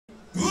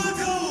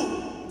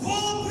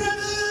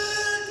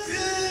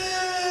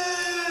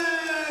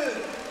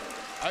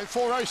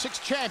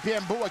04-06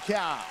 champion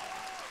Buakaw.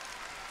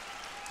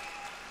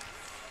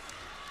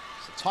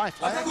 It's a Thai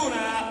flag. 赤コーナー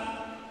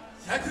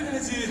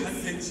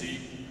178センチ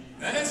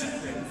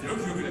 70.0 キロ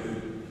グラ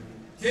ム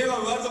K1 ワ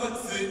ールドマッ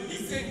クス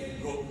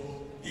2005、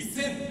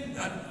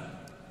2007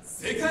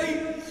世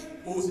界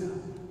王者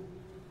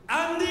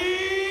アンデ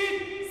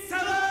ィ・サ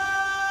ワー。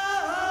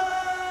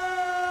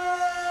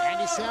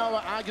Andy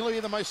Souwer, arguably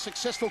the most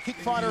successful kick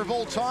fighter of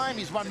all time.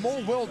 He's won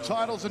more world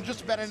titles than just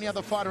about any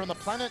other fighter on the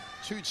planet.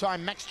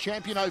 Two-time max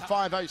champion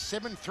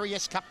 05-07, 3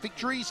 S-Cup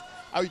victories,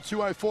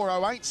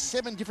 02-04-08,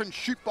 7 different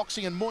shoot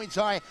boxing and Muay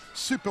Thai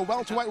super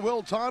welterweight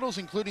world titles,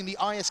 including the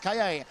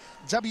ISKA,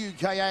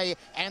 WKA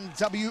and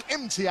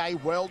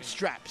WMTA world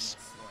straps.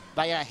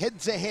 They are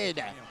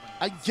head-to-head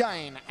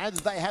again, as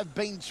they have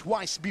been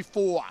twice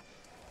before.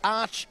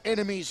 Arch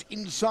enemies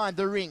inside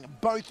the ring,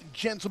 both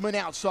gentlemen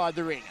outside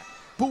the ring.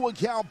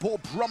 Buakaw,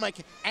 Pramuk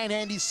and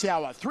Andy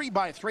Souwer.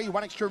 3-3,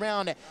 1 extra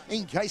round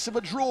in case of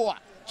a draw.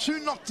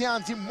 2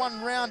 knockdowns in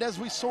 1 round, as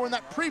we saw in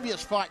that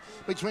previous fight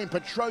between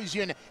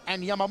Petrosian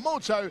and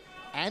Yamamoto.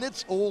 And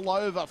it's all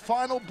over.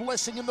 Final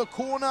blessing in the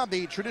corner,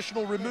 the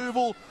traditional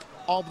removal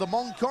of the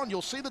Moncon.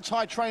 You'll see the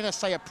Thai trainer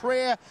say a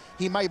prayer.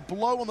 He may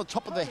blow on the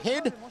top of the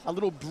head, a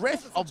little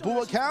breath of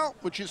Buakaw,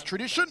 which is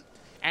tradition.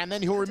 And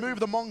then he'll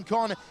remove the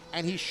Moncon,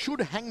 and he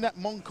should hang that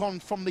Moncon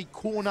from the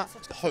corner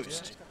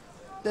post.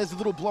 There's a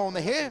little blow on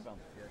the hair.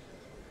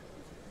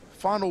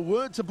 Final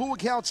word to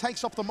Buakaw,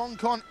 takes off the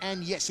Moncon,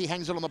 and yes, he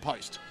hangs it on the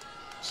post.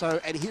 So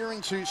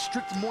adhering to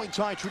strict Muay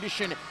Thai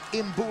tradition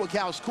in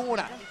Buakaw's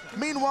corner.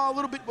 Meanwhile, a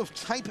little bit of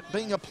tape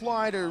being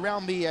applied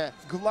around the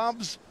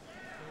gloves.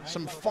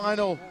 Some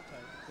final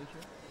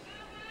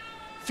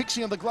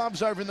fixing of the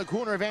gloves over in the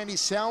corner of Andy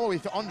Souwer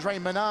with Andre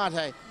Menard,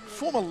 a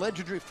former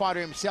legendary fighter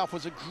himself,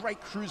 was a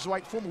great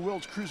cruiserweight, former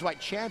world's cruiserweight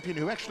champion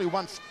who actually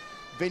once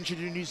ventured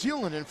to New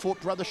Zealand and fought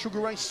brother Sugar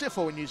Ray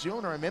Sefo in New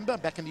Zealand. I remember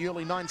back in the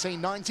early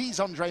 1990s,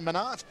 Andre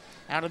Menard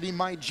out of the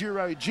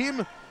Maijiro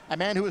gym, a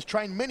man who has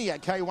trained many a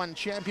K1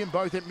 champion,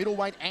 both at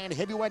middleweight and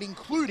heavyweight,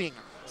 including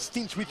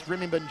stints with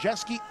Remy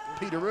Benjaski,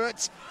 Peter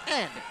Ertz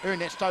and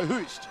Ernesto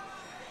Hoost.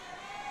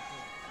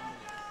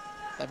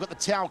 They've got the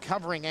towel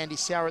covering Andy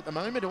Souwer at the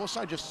moment,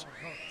 also just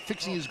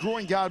fixing his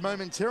groin guard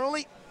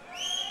momentarily.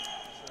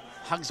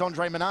 Hugs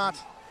Andre Menard.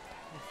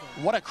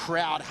 What a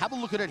crowd. Have a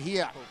look at it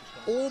here.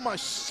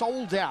 Almost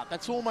sold out.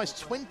 That's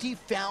almost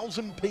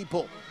 20,000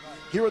 people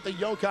here at the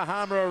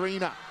Yokohama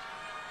Arena.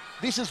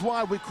 This is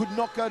why we could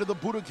not go to the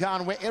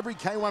Budokan, where every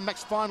K1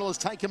 Max final has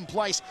taken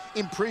place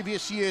in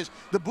previous years.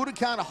 The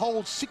Budokan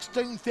holds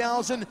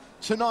 16,000.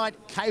 Tonight,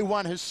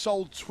 K1 has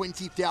sold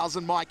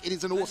 20,000, Mike. It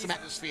is an awesome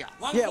atmosphere.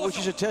 Yeah, which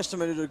is a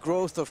testament to the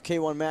growth of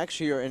K1 Max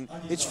here, and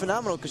it's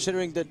phenomenal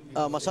considering that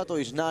Masato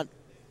is not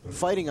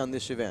fighting on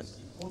this event,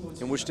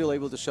 and we're still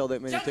able to sell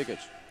that many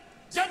tickets.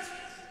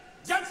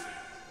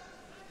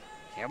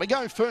 Here we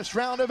go, first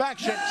round of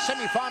action.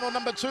 Semi-final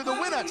number 2, the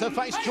winner to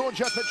face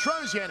Georgia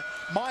Petrosian,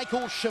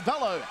 Michael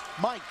Chevello,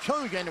 Mike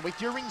Kogan with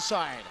your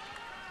ringside.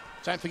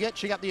 Don't forget,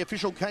 check out the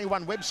official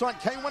K1 website,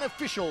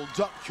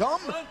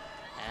 k1official.com,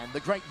 and the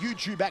great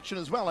YouTube action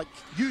as well at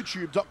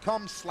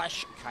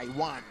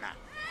youtube.com/K1.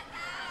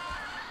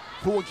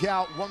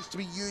 Buakaw wants to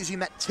be using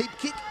that teep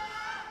kick,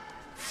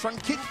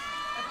 front kick,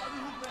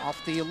 off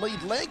the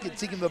lead leg,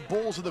 digging the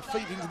balls of the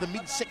feet into the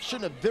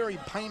midsection, a very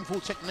painful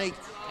technique,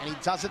 and he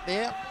does it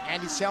there.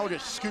 Andy Souwer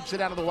just scoops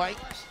it out of the way.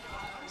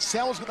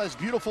 Souwer's got those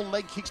beautiful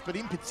leg kicks, but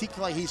in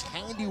particular, his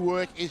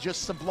handiwork is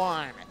just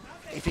sublime.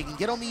 If he can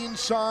get on the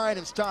inside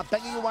and start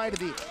banging away to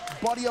the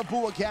body of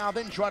Buakaw,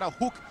 then try to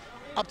hook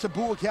up to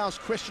Buakaw's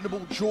questionable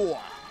jaw.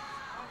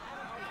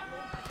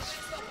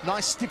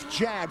 Nice stiff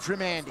jab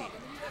from Andy.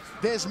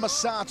 There's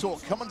Masato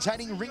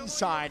commentating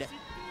ringside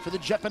for the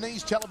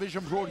Japanese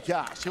television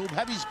broadcast. He'll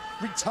have his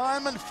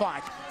retirement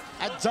fight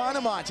at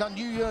Dynamite on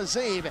New Year's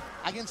Eve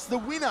against the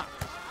winner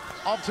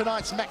of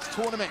tonight's Max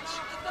tournament.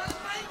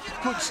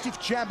 Good stiff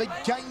jab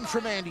again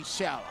from Andy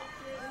Souwer.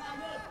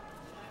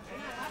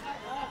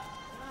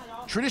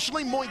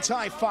 Traditionally, Muay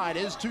Thai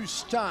fighters do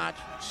start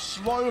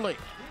slowly.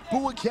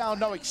 Buakaw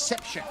no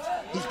exception.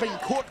 He's been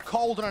caught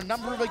cold on a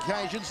number of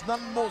occasions,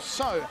 none more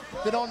so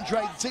than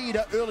Andre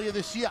Dida earlier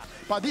this year.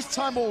 By this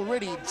time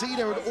already,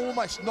 Dida had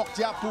almost knocked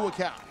out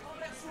Buakaw.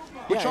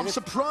 Which I'm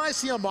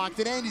surprised here, Mike,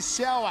 that Andy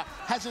Souwer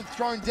hasn't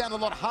thrown down a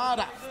lot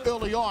harder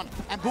early on,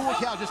 and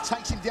Buakaw just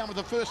takes him down with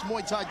the first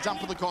Muay Thai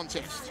dump of the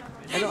contest.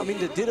 I mean,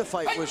 the Dida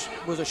fight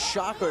was a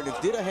shocker, and if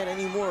Dida had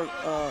any more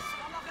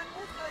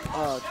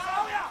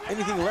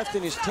anything left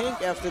in his tank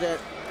after that,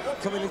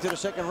 coming into the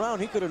second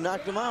round, he could have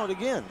knocked him out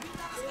again.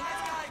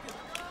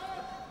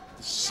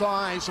 The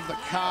size of the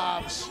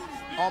calves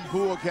on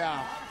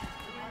Buakaw.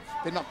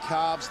 They're not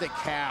calves, they're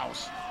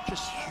cows.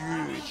 Just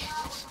huge.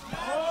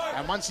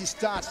 And once he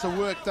starts to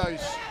work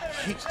those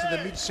kicks to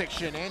the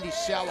midsection, Andy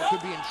Souwer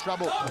could be in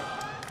trouble.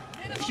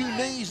 A few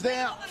knees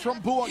there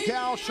from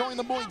Buakaw, showing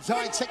the Muay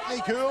Thai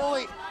technique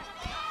early.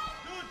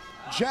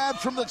 Jab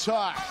from the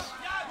Thai.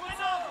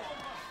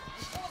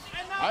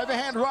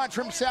 Overhand right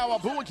from Souwer.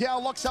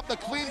 Buakaw locks up the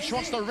clinch,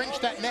 wants to wrench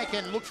that neck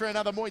and look for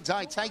another Muay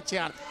Thai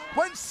takedown.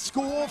 Won't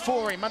score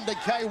for him under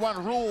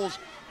K1 rules,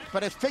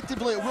 but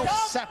effectively it will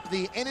sap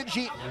the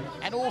energy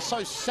and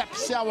also sap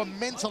Souwer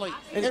mentally.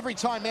 And every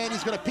time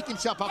Andy's got to pick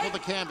himself up off the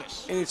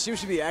canvas. And it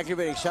seems to be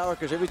aggravating Souwer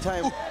because every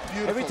time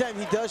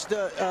he does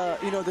the,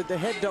 the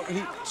head dump,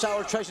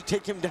 Souwer tries to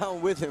take him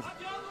down with him.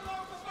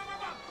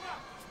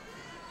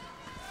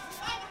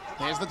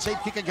 There's the deep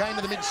kick again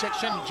to the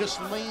midsection,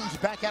 just leans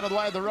back out of the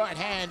way of the right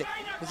hand.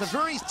 It's a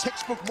very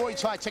textbook Muay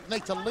Thai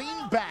technique to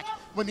lean back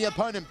when the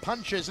opponent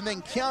punches and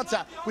then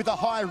counter with a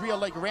high rear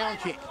leg round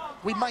kick.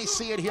 We may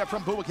see it here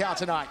from Buakaw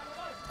tonight.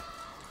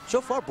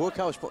 So far,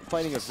 Buakaw is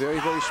fighting a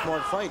very, very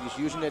smart fight. He's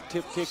using that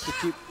tip kick to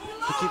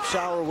keep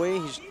Souwer away.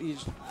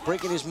 He's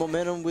breaking his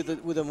momentum with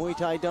the Muay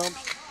Thai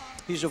dumps.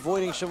 He's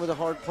avoiding some of the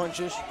hard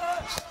punches.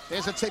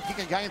 There's a tip kick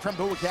again from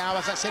Buakaw.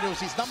 As I said, it was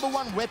his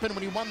 #1 weapon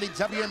when he won the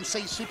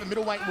WMC Super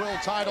Middleweight World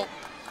title,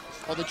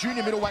 or the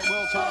Junior Middleweight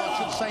World title,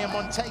 I should say, in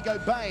Montego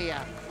Bay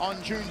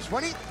on June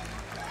 20th.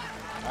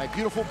 A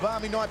beautiful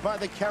balmy night by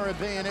the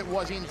Caribbean, it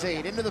was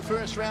indeed. Into the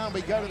first round,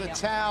 we go to the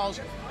towels.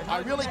 I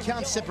really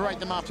can't separate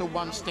them after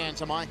one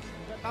stanza, Mike.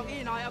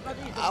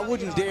 I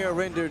wouldn't dare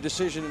render a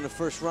decision in the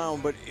first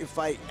round, but if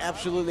I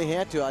absolutely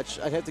had to,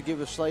 I'd have to give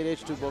a slight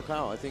edge to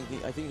Buakaw. I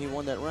think he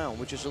won that round,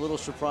 which is a little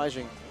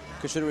surprising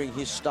considering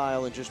his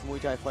style and just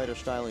Muay Thai fighter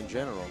style in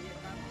general.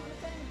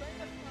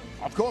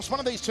 Of course, one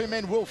of these two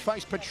men will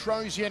face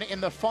Petrosian in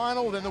the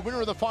final. Then the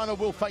winner of the final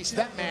will face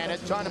that man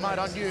at Dynamite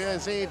on New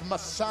Year's Eve,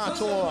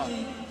 Masato.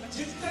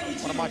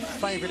 One of my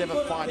favorite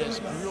ever fighters,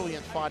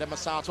 brilliant fighter,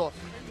 Masato.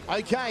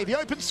 Okay, the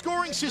open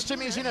scoring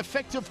system is in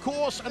effect, of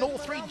course, and all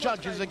three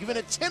judges are given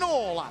it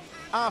 10-all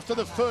after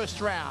the first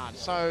round.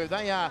 So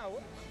they are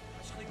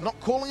not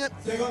calling it.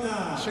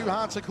 Too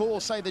hard to call,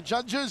 say the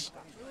judges.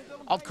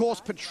 Of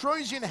course,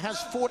 Petrosian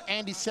has fought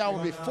Andy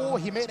Souwer before.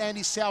 He met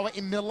Andy Souwer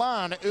in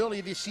Milan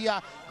earlier this year,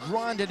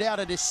 grinded out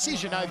a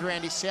decision over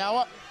Andy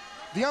Souwer.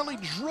 The only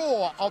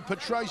draw of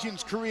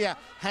Petrosian's career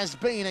has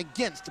been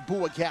against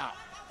Buakaw.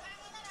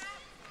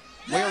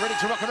 We are ready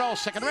to rock and roll,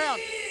 second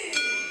round.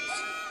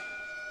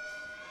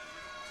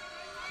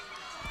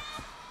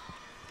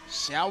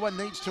 Souwer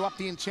needs to up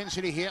the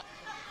intensity here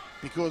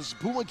because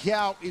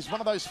Buakaw is one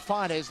of those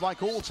fighters,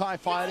 like all Thai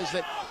fighters,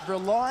 that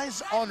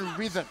relies on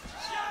rhythm.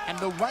 And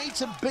the way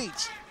to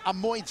beat a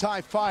Muay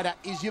Thai fighter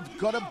is you've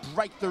got to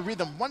break the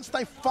rhythm. Once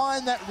they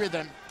find that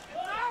rhythm,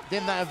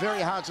 then they are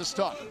very hard to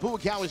stop.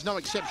 Buakaw is no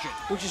exception.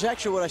 Which is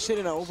actually what I said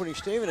in our opening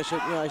statement. I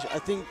said, I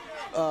think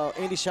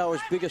Andy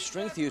Souwer's biggest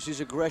strength here is his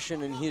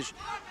aggression and his,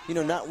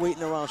 not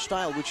waiting around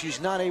style, which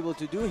he's not able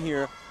to do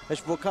here,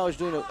 as Buakaw is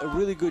doing a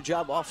really good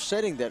job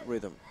offsetting that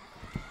rhythm.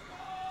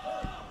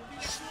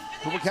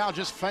 Buakaw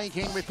just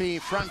faking with the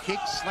front kick,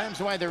 slams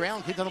away the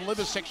round kick to the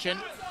liver section.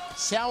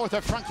 Souwer with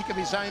a front kick of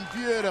his own,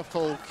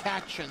 beautiful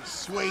catch and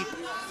sweep.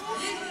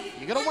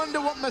 You got to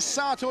wonder what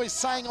Masato is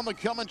saying on the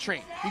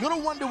commentary. You got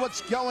to wonder what's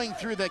going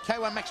through the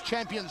K1 Max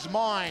champion's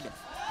mind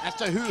as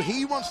to who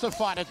he wants to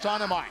fight at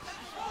Dynamite.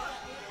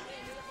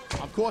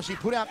 Of course, he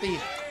put out the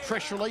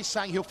press release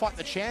saying he'll fight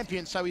the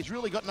champion, so he's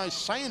really got no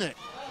say in it.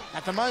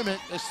 At the moment,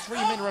 there's 3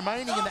 men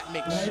remaining in that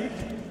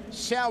mix.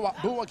 Souwer,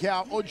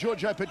 Buakaw, or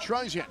Giorgio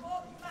Petrosian.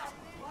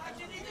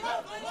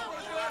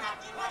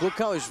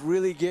 Buakaw is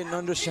really getting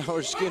under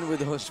Souwer's skin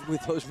with those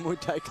Muay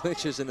Thai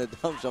clinches and the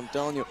dumps. I'm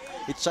telling you,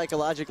 it's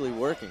psychologically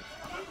working.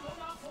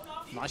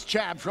 Nice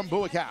jab from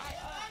Buakaw.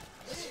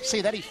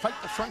 See that? He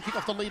faked the front kick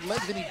off the lead leg,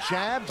 then he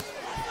jabbed.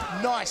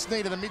 Nice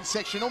knee to the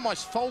midsection,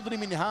 almost folded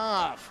him in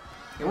half.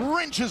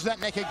 Wrenches that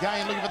neck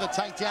again, looking for the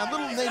takedown.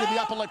 Little knee to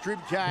the upper left rib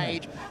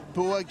cage.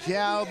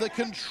 Buakaw, the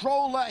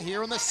controller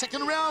here in the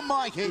second round,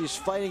 Mikey. He's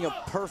fighting a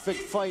perfect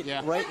fight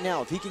right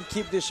now. If he can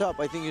keep this up,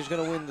 I think he's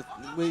going to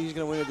win. He's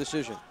going to win a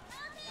decision.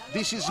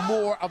 This is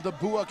more of the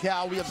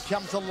Buakaw we have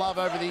come to love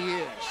over the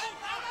years.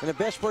 And the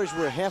best part is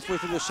we're halfway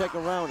through the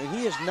second round, and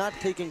he has not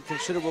taken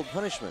considerable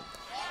punishment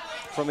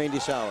from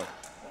Andy Souwer.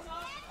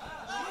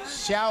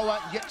 Souwer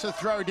yet to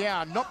throw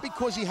down, not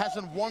because he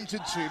hasn't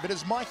wanted to, but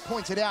as Mike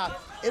pointed out,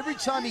 every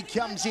time he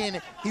comes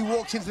in, he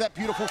walks into that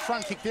beautiful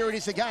front kick. There it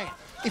is again.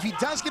 If he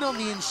does get on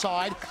the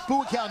inside,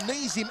 Buakaw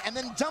knees him and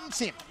then dumps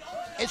him.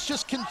 It's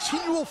just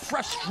continual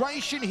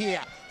frustration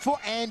here for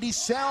Andy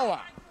Souwer,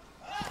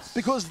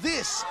 because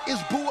this is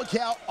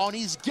Buakaw on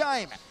his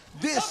game.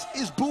 This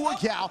is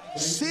Buakaw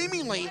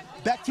seemingly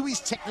back to his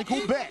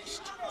technical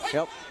best.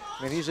 Yep,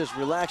 and he's as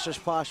relaxed as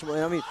possible.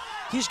 And I mean,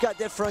 he's got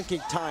that front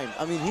kick timed.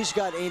 I mean, he's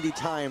got Andy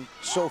timed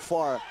so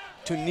far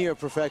to near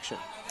perfection.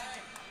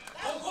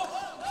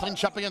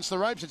 Clinch up against the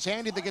ropes. It's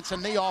Andy that gets a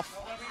knee off.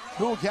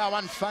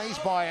 Buakaw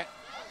unfazed by it.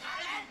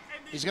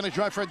 He's going to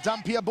go for a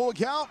dump here,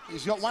 Buakaw.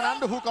 He's got one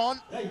underhook on.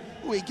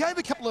 Ooh, he gave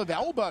a couple of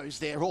elbows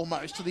there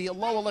almost to the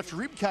lower left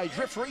rib cage.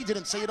 Referee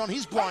didn't see it on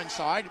his blind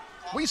side.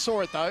 We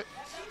saw it though.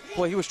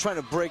 Well, he was trying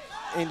to break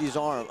Andy's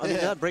arm. I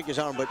mean, not break his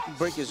arm, but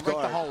break his guard.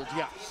 Break the hold,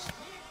 yeah.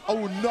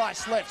 Oh,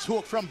 nice left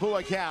hook from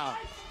Buakaw.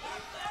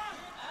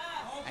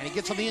 And he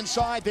gets on the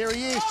inside. There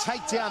he is.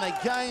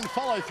 Takedown again.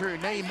 Follow through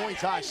knee, Muay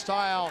Thai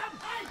style.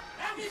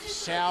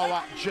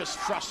 Souwer just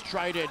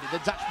frustrated. The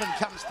Dutchman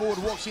comes forward,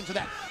 walks into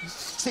that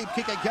steep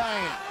kick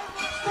again.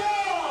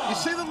 You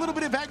see the little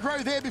bit of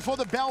aggro there before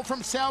the bell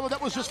from Souwer?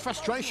 That was just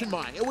frustration,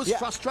 Mike. It was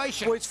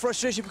frustration. Well, it's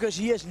frustration because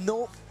he has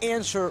no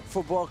answer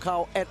for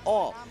Buakaw at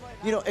all.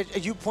 You know,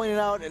 as you pointed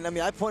out, and I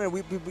mean, I pointed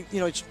out, you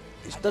know, it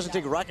doesn't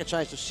take rocket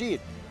science to see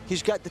it.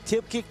 He's got the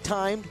tip kick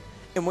timed,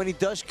 and when he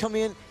does come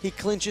in, he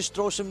clinches,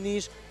 throws some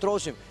knees,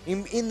 throws him.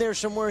 In there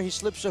somewhere, he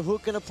slips a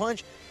hook and a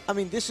punch. I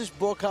mean, this is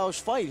Buakaw's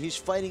fight. He's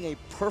fighting a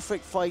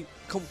perfect fight,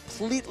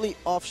 completely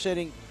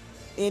offsetting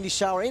Andy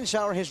Souwer. Andy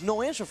Souwer has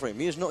no answer for him.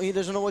 He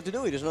doesn't know what to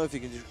do. He doesn't know if he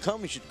can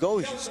come, he should go,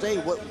 he should stay.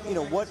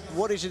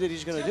 What is it that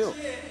he's going to do?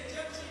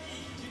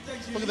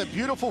 Look at the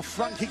beautiful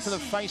front kick to the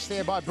face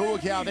there by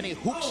Buakaw. Then he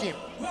hooks him.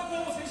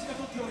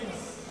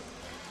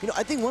 You know,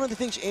 I think one of the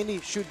things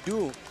Andy should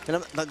do,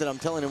 and not that I'm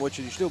telling him what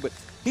he should do, but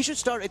he should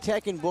start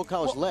attacking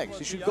Buakaw's legs.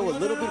 He should go a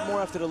little bit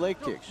more after the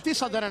leg kicks.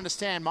 This I don't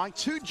understand, Mike.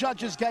 2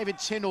 judges gave it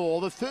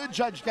 10-all. The 3rd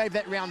judge gave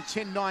that round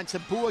 10-9 to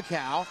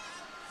Buakaw.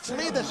 To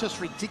me, that's just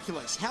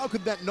ridiculous. How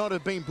could that not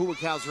have been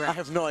Buakaw's round? I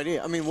have no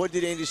idea. I mean, what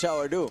did Andy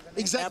Souwer do?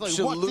 Exactly.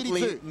 Absolutely what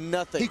did he do?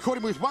 Nothing. He caught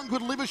him with 1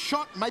 good liver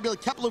shot, maybe a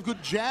couple of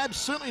good jabs.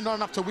 Certainly not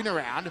enough to win a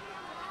round.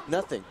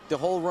 Nothing. The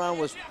whole round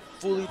was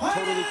fully,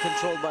 totally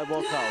controlled by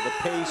Buakaw. The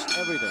pace,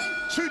 everything.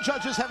 2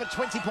 judges have it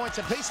 20 points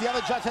apiece. The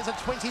other judge has a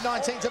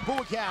 20-19 to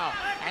Buakaw.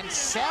 And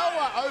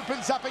Souwer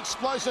opens up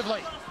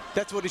explosively.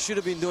 That's what he should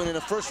have been doing in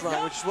the first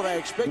round, which is what I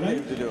expected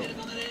him to do.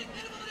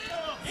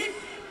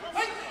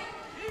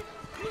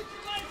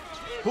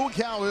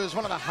 Buakaw is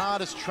one of the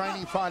hardest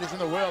training fighters in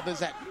the world. There's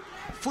that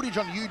footage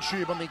on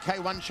YouTube on the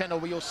K1 channel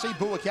where you'll see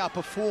Buakaw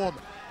perform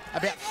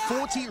about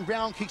 40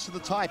 round kicks to the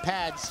Thai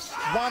pads,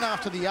 one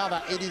after the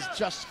other. It is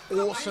just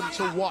awesome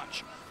to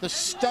watch. The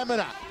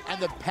stamina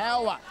and the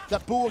power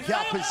that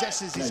Buakaw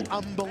possesses is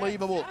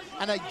unbelievable.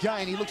 And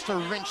again, he looks to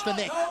wrench the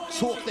neck,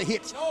 torque the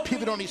hips,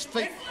 pivot on his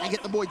feet, and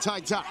get the Muay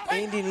Thai up.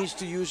 Andy needs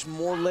to use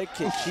more leg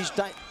kicks.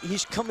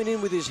 He's coming in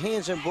with his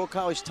hands, and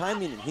Buakaw is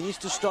timing him. He needs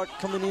to start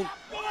coming in.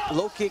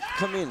 Low kick,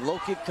 come in. Low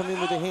kick, come in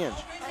with the hands.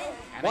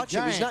 And watch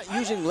him. He's not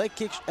using leg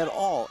kicks at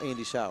all,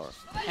 Andy Souwer.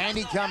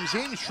 Andy comes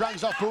in,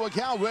 shrugs off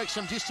Buakaw, works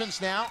some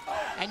distance now.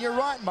 And you're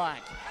right,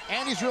 Mike.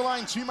 Andy's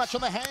relying too much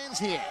on the hands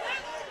here.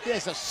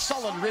 There's a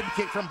solid rib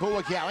kick from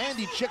Buakaw.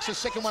 Andy checks the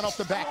second one off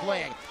the back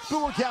leg.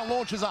 Buakaw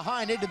launches a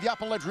high and into the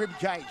upper left rib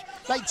cage.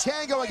 They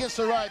tango against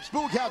the ropes.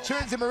 Buakaw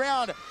turns him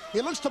around.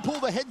 He looks to pull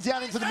the head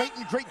down into the meet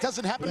and greet.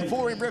 Doesn't happen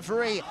for him.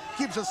 Referee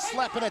gives a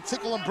slap and a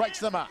tickle and breaks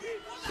them up.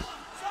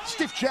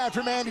 Stiff jab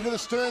from Andy to the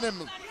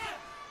sternum.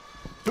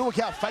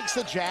 Buakaw fakes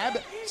the jab.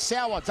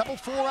 Souwer double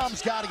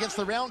forearms guard against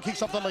the round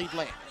kicks off the lead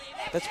leg.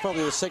 That's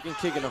probably the second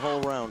kick in the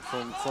whole round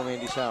from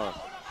Andy Souwer.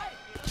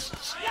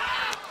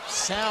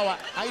 Souwer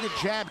ate a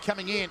jab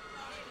coming in.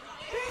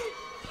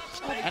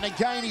 And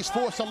again, he's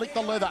forced to lick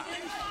the leather.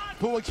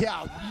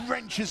 Buakaw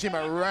wrenches him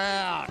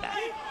around.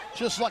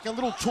 Just like a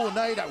little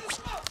tornado.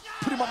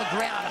 Put him on the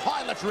ground.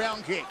 High left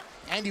round kick.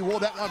 Andy wore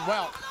that one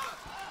well.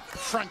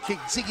 Front kick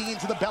digging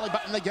into the belly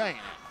button again.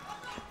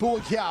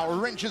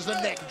 Buakaw wrenches the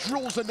neck,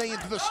 drills the knee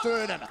into the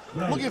sternum.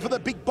 Looking for the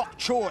big bok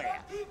choy.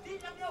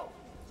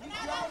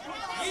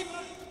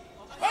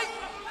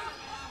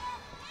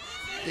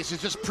 This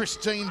is just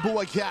pristine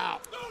Buakaw.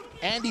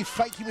 Andy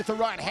faking with the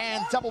right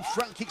hand. Double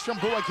front kicks from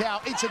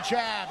Buakaw. It's a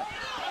jab.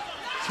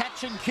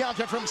 Catch and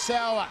counter from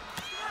Souwer.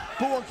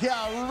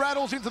 Buakaw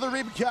rattles into the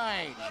rib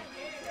cage.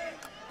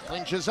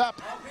 Clinches up.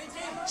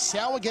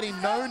 Souwer getting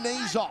no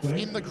knees off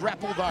in the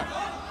grapple though.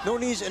 No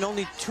knees and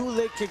only 2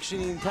 leg kicks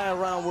in the entire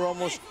round. We're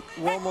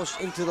almost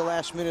into the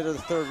last minute of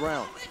the 3rd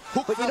round.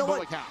 But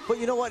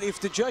you know what? If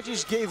the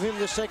judges gave him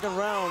the 2nd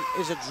round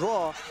as a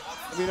draw,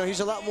 you know,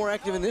 he's a lot more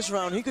active in this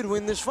round. He could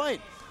win this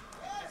fight.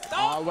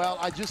 Oh, well,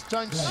 I just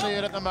don't see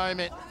it at the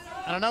moment.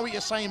 And I know what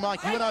you're saying,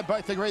 Mike. You and I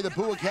both agree that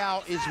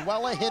Buakaw is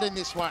well ahead in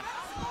this one.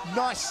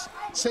 Nice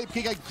seep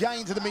kick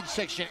again to the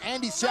midsection.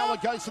 Andy Souwer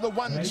goes for the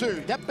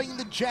 1-2. That being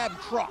the jab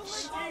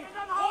cross.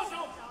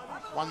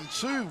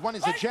 1-2. 1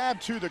 is the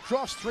jab, 2 the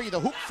cross, 3 the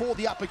hook, 4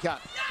 the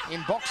uppercut.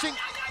 In boxing,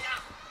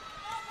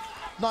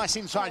 nice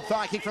inside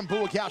thigh kick from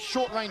Buakaw.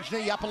 Short range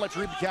knee, upper left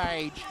rib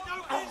cage.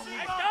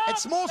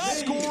 It's more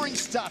scoring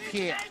stuff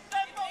here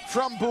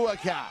from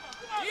Buakaw.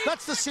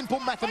 That's the simple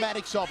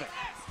mathematics of it.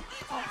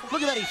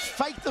 Look at that, he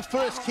faked the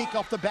first kick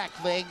off the back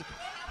leg.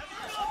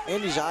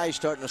 Andy's eyes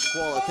starting to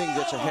swell. I think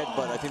that's a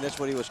headbutt. I think that's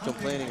what he was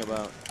complaining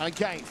about.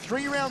 Okay,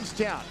 3 rounds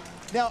down.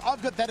 Now,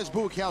 I've got that as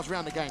Buakaw's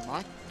round again,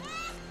 Mike.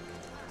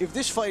 If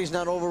this fight is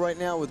not over right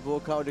now with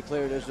Buakaw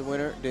declared as the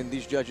winner, then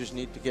these judges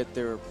need to get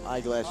their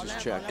eyeglasses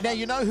checked. Now,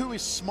 you know who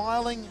is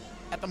smiling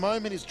at the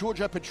moment is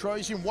Giorgio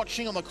Petrosian,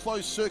 watching on the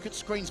closed circuit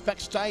screens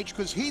backstage,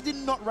 because he did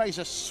not raise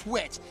a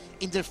sweat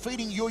in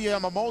defeating Yuya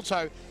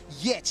Yamamoto,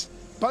 yet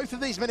both of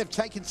these men have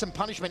taken some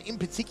punishment, in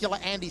particular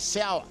Andy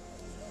Souwer.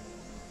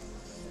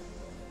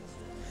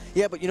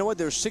 Yeah, but you know what?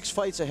 There's 6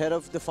 fights ahead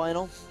of the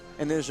final,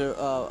 and there's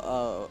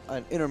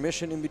an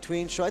intermission in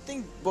between. So I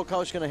think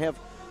Buakaw is going to have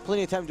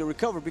plenty of time to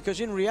recover, because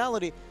in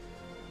reality,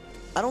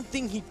 I don't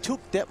think he took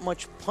that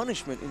much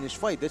punishment in this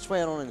fight. That's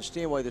why I don't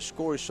understand why the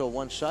score is so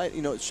one-sided,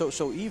 you know,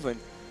 so even.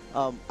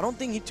 I don't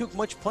think he took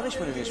much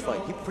punishment in this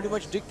fight. He pretty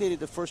much dictated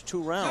the first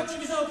 2 rounds.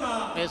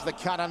 There's the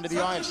cut under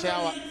the eye of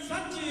Souwer.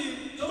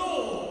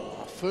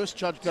 First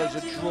judge goes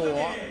a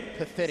draw.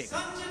 Pathetic.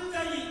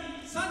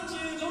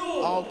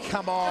 Oh,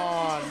 come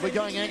on. We're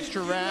going an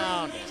extra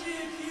round.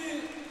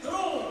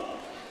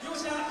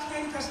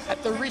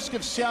 At the risk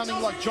of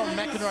sounding like John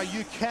McEnroe,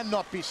 you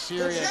cannot be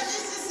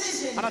serious.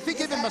 And I think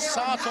even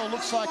Masato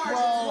looks like,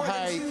 well,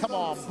 hey, come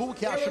on.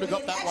 Buakaw should have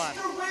got that one.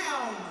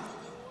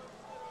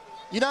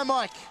 You know,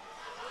 Mike,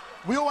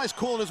 we always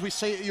call it as we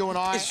see it, you and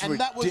I, it's and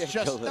that was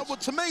ridiculous.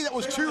 just, to me, that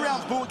was 2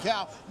 rounds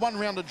Buakaw, 1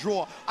 round a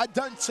draw. I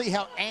don't see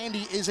how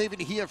Andy is even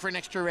here for an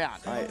extra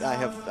round.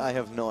 I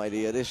have no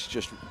idea. This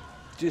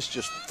is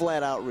just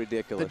flat out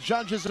ridiculous. The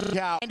judges are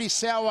out. Andy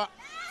Souwer,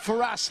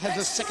 for us, has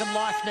a second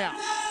life now.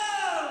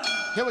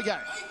 Here we go.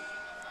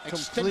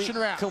 Extension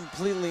round.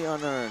 Completely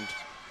unearned.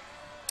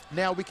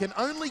 Now, we can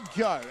only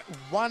go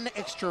 1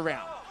 extra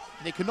round.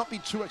 There cannot be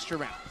 2 extra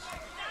rounds.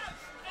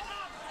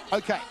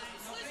 Okay,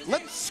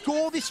 let's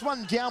score this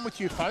one down with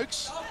you,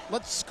 folks.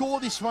 Let's score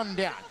this one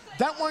down.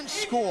 That won't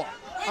score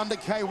under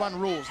K1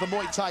 rules, the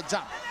Muay Thai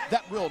jump.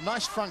 That will.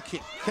 Nice front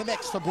kick.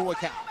 Connects for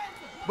Buakaw.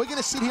 We're going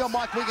to sit here,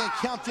 Mike. We're going to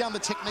count down the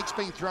techniques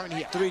being thrown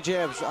here. 3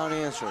 jabs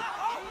unanswered.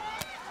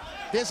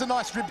 There's a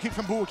nice rib kick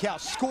from Buakaw.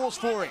 Scores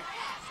for him.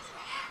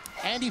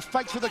 Andy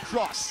fakes with a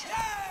cross.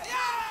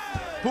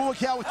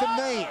 Buakaw with the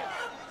knee.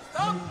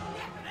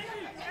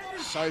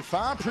 So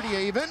far, pretty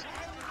even.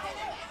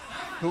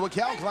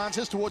 Buakaw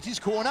glances towards his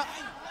corner.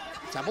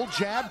 Double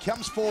jab,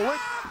 comes forward.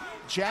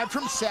 Jab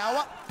from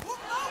Souwer.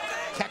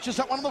 Catches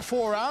up one of the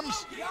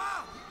forearms.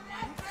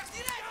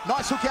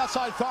 Nice hook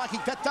outside thigh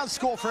kick. That does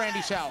score for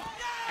Andy Souwer.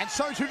 And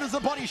so too does the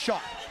body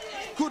shot.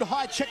 Good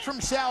high check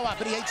from Souwer,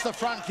 but he eats the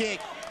front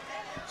kick.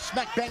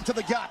 Smack bang to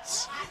the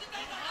guts.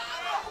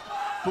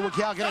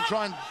 Buakaw going to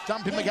try and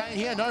dump him again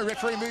here. No,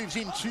 referee moves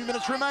in. 2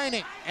 minutes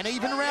remaining. An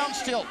even round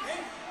still.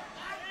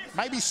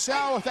 Maybe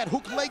Souwer with that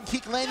hook leg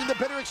kick landing the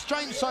better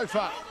exchange so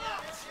far.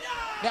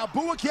 Now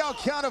Buakaw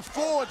can't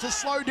afford to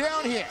slow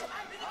down here.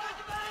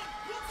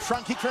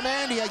 Front kick from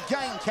Andy.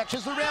 Again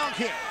catches the round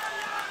kick.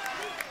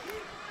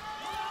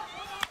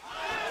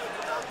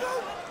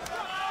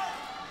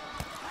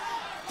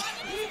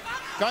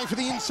 Going for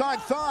the inside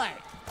thigh.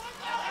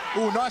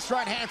 Oh, nice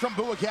right hand from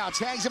Buakaw.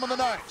 Tags him on the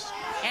nose.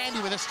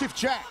 Andy with a stiff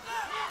jab.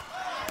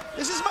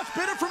 This is much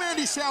better from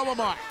Andy Souwer,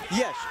 Mike.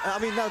 Yes, I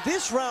mean, now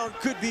this round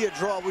could be a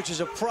draw, which is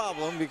a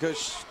problem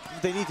because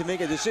they need to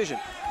make a decision.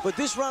 But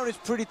this round is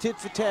pretty tit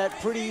for tat,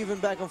 pretty even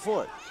back and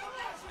forth.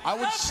 I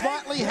would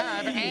slightly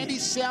have Andy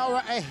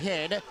Souwer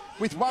ahead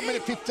with 1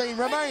 minute 15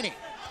 remaining.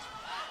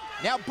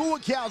 Now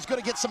Buakaw's got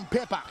to get some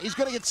pepper. He's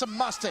got to get some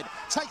mustard.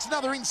 Takes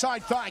another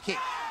inside thigh kick.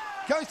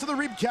 Goes to the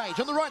rib cage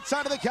on the right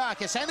side of the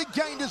carcass. And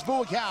again does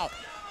Buakaw.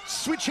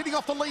 Switch hitting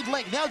off the lead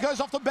leg. Now goes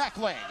off the back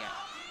leg.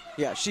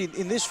 Yeah, see,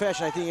 in this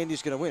fashion, I think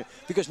Andy's going to win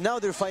because now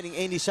they're fighting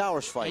Andy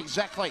Souwer's fight.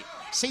 Exactly.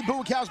 See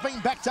Buakaw's being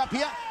backed up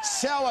here.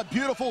 Souwer,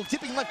 beautiful,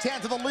 dipping left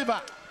hand to the liver.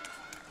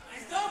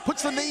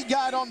 Puts the knee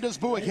guard on, does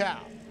Buakaw.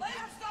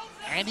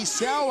 Andy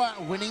Souwer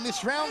winning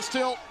this round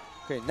still.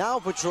 Okay, now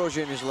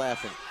Petrosian is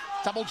laughing.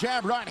 Double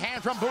jab, right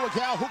hand from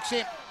Buakaw, hooks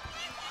him.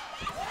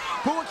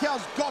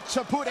 Buakaw's got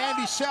to put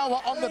Andy Souwer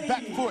on the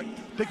back foot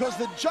because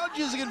the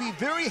judges are going to be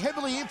very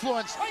heavily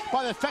influenced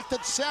by the fact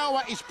that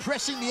Souwer is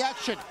pressing the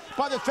action,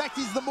 by the fact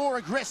he's the more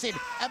aggressive,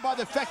 and by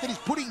the fact that he's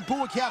putting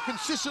Buakaw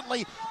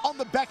consistently on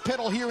the back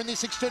pedal here in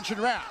this extension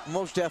round.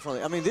 Most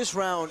definitely. I mean, this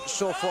round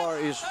so far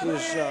is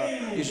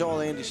all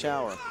Andy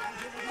Souwer.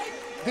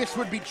 This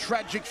would be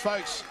tragic,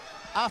 folks.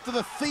 After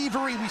the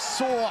thievery we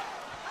saw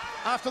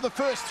after the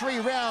first 3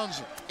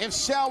 rounds, if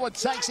Souwer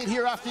takes it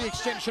here after the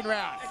extension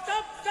round.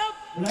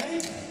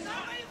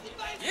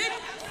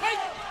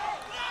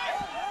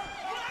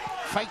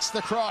 Fakes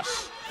the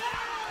cross.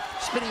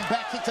 Spinning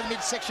back kick to the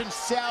midsection.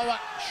 Souwer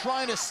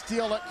trying to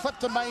steal it.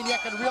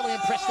 Kleptomaniac and really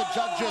impress the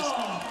judges.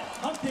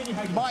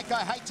 Mike,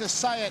 I hate to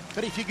say it,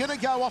 but if you're going to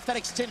go off that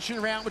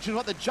extension round, which is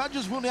what the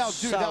judges will now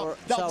do,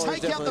 they'll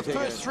take out the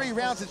first 3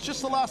 rounds. It's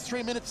just the last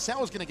 3 minutes.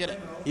 Souwer's going to get it.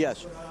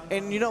 Yes.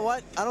 And you know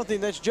what? I don't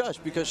think that's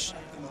just because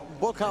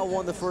Buakaw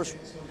won the first.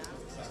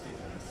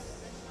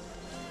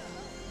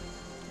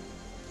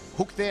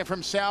 Hook there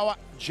from Souwer.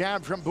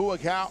 Jab from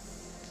Buakaw.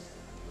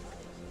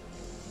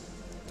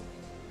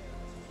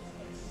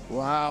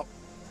 Wow.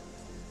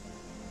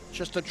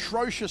 Just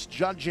atrocious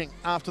judging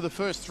after the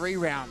first 3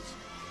 rounds.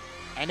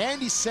 And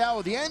Andy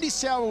Souwer, the Andy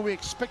Souwer we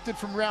expected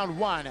from round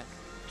 1,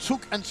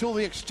 took until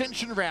the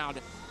extension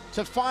round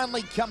to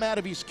finally come out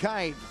of his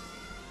cave.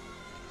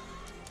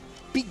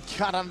 Big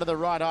cut under the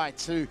right eye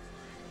too.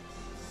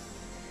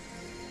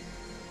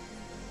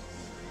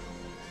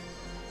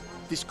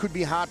 This could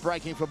be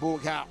heartbreaking for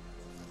Buakaw.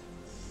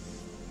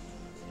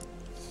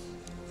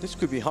 This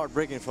could be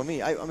heartbreaking for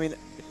me. I mean,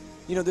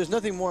 you know, there's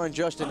nothing more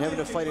unjust than having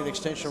to fight an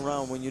extension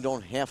round when you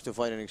don't have to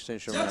fight an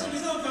extension round.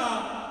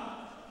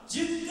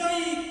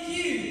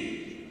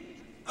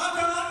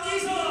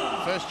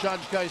 First judge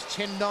goes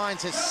 10-9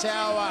 to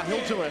Souwer.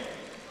 He'll do it.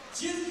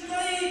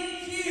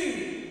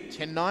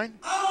 10-9.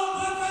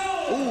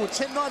 Oh,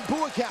 10-9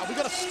 Buakaw. We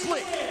got a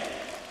split.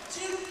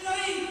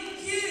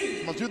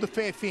 I'll do the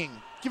fair thing.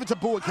 Give it to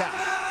Buakaw.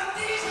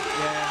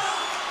 Yeah.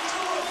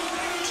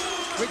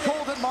 We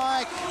called it,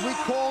 Mike. We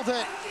called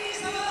it.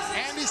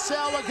 Andy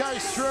Souwer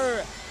goes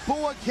through.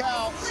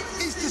 Buakaw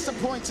is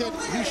disappointed.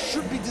 He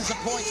should be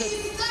disappointed.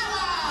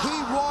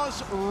 He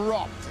was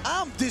robbed.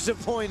 I'm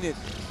disappointed.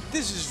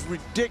 This is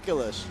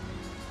ridiculous.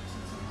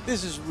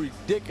 This is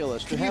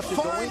ridiculous to have to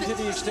go into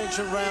the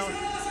extension round.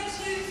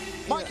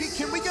 Mikey,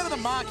 can we go to the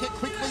market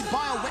quickly,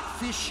 buy a wet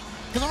fish?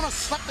 Because I want to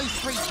slap these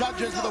three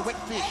judges with a wet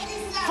fish.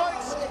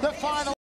 Folks, the final.